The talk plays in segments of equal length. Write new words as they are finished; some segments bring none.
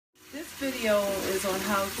video is on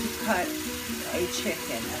how to cut a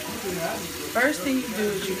chicken. First thing you do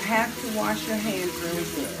is you have to wash your hands really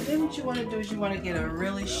good. Then what you want to do is you want to get a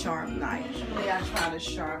really sharp knife. Usually I try to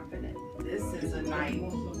sharpen it. This is a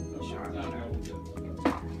knife sharpener.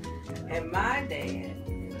 And my dad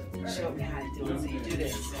showed me how to do it. So you do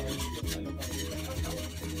this.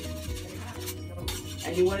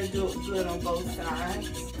 And you want to do it good on both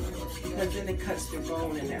sides, because then it cuts the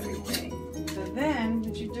bone and everything. So then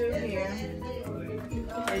what you do here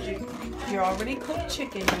is your already cooked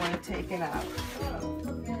chicken, you want to take it out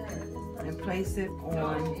and place it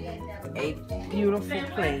on a beautiful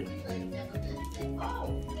plate.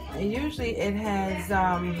 And usually it has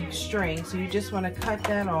string, so you just want to cut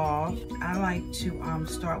that off. I like to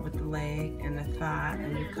start with the leg and the thigh,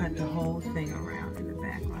 and you cut the whole thing around in the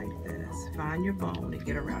back like this. Find your bone and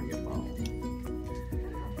get around your bone.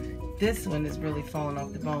 This one is really falling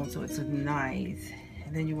off the bone, so it's nice.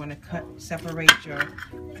 And then you want to separate your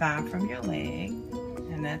thigh from your leg,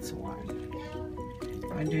 and that's one. I'm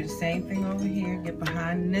going to do the same thing over here. Get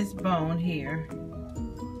behind this bone here.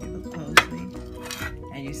 Look closely.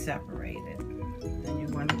 And you separate it. Then you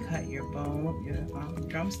want to cut your bone, your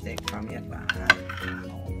drumstick from your thigh.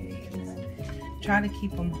 Try to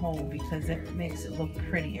keep them whole because it makes it look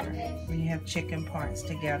prettier when you have chicken parts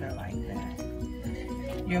together like that.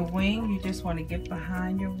 Your wing, you just want to get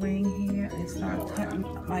behind your wing here and start cutting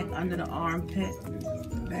like under the armpit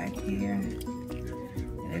back here.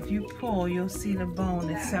 And if you pull, you'll see the bone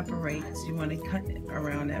that separates. You want to cut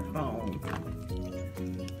around that bone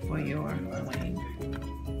for your wing.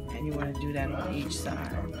 And you want to do that on each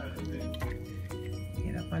side.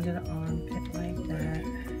 Get up under the armpit like that.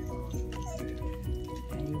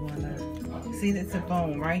 And you want to, see that's a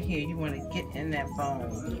bone right here. You want to get in that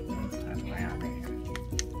bone. Cut around there.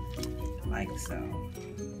 Like so.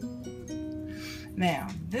 Now,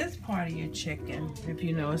 this part of your chicken, if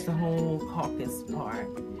you know, it's the whole caucus part.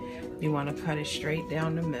 You want to cut it straight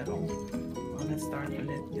down the middle. Well, let's start from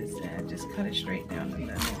this end. Just cut it straight down the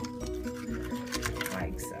middle.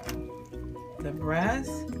 Like so. The breast,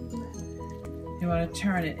 you want to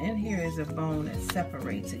turn it. In here is a bone that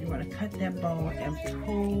separates it. You want to cut that bone and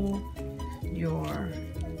pull your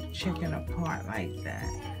chicken apart like that.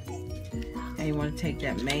 And you want to take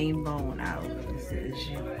that main bone out.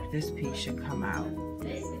 This piece should come out.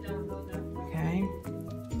 Okay?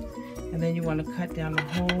 And then you want to cut down the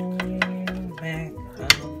whole back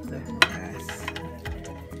of the breast.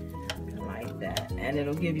 Like that. And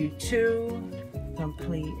it'll give you 2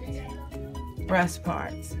 complete breast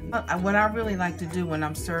parts. What I really like to do when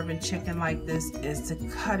I'm serving chicken like this is to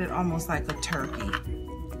cut it almost like a turkey.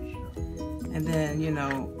 And then, you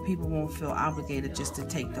know, people won't feel obligated just to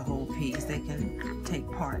take the whole piece. They can take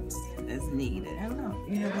parts as needed. And look,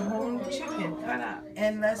 you have the whole chicken cut up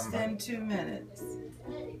in less than 2 minutes.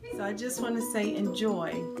 So I just want to say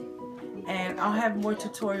enjoy. And I'll have more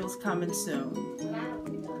tutorials coming soon.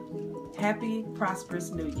 Happy, prosperous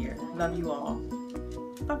New Year. Love you all.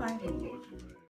 Bye-bye.